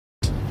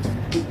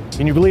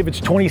Can you believe it's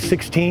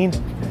 2016?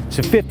 It's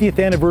the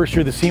 50th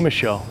anniversary of the SEMA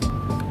show.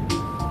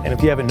 And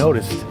if you haven't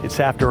noticed, it's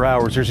after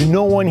hours. There's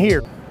no one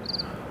here.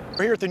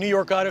 We're here at the New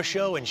York Auto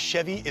Show, and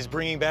Chevy is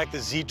bringing back the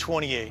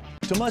Z28.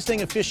 To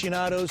Mustang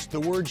aficionados,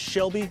 the word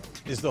Shelby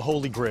is the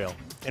holy grail,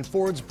 and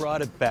Ford's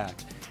brought it back.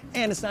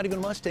 And it's not even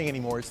a Mustang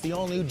anymore, it's the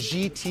all-new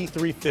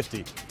GT350.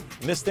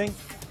 And this thing,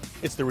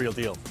 it's the real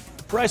deal.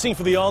 Pricing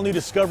for the all-new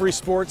Discovery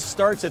Sport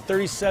starts at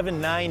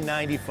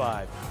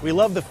 $37,995. We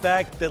love the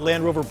fact that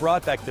Land Rover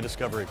brought back the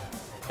Discovery.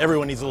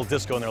 Everyone needs a little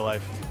disco in their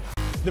life.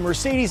 The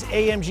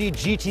Mercedes-AMG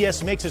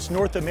GTS makes its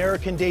North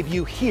American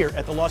debut here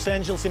at the Los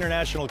Angeles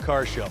International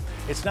Car Show.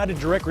 It's not a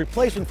direct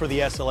replacement for the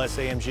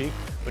SLS-AMG,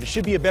 but it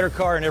should be a better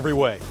car in every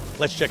way.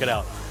 Let's check it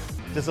out.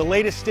 Does the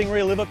latest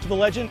Stingray live up to the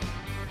legend?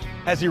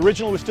 Has the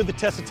original withstood the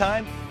test of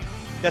time?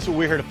 That's what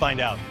we're here to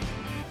find out.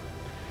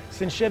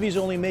 Since Chevy's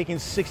only making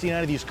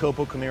 69 of these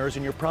Copo Camaros,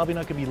 and you're probably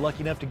not going to be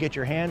lucky enough to get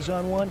your hands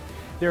on one,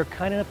 they're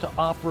kind enough to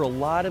offer a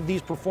lot of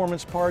these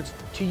performance parts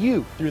to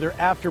you through their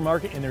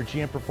aftermarket and their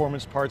GM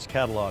Performance Parts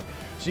catalog.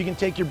 So you can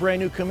take your brand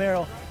new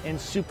Camaro and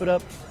soup it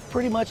up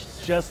pretty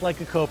much just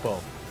like a Copo.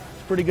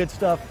 It's pretty good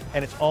stuff,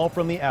 and it's all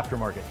from the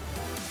aftermarket.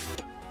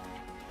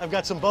 I've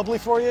got some bubbly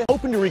for you.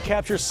 Hoping to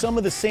recapture some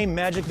of the same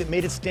magic that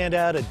made it stand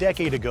out a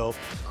decade ago,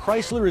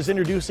 Chrysler is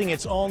introducing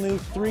its all-new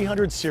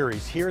 300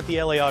 series here at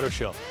the LA Auto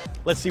Show.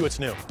 Let's see what's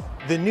new.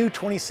 The new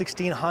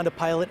 2016 Honda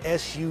Pilot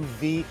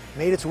SUV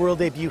made its world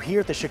debut here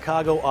at the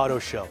Chicago Auto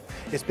Show.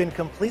 It's been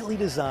completely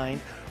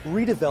designed,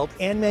 redeveloped,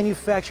 and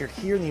manufactured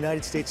here in the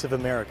United States of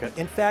America.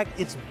 In fact,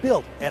 it's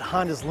built at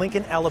Honda's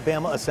Lincoln,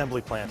 Alabama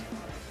assembly plant.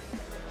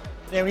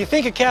 Now, when you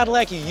think of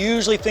Cadillac, you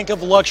usually think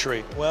of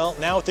luxury. Well,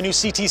 now with the new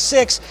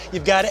CT6,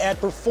 you've got to add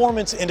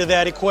performance into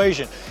that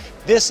equation.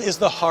 This is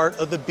the heart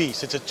of the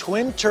beast. It's a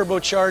twin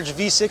turbocharged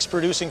V6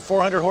 producing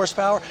 400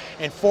 horsepower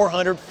and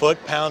 400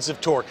 foot-pounds of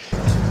torque.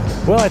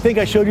 Well, I think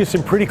I showed you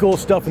some pretty cool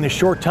stuff in the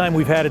short time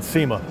we've had at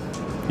SEMA.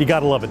 You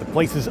gotta love it. The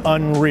place is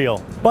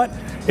unreal. But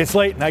it's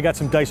late and I got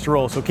some dice to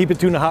roll, so keep it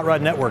tuned to Hot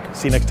Rod Network.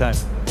 See you next time.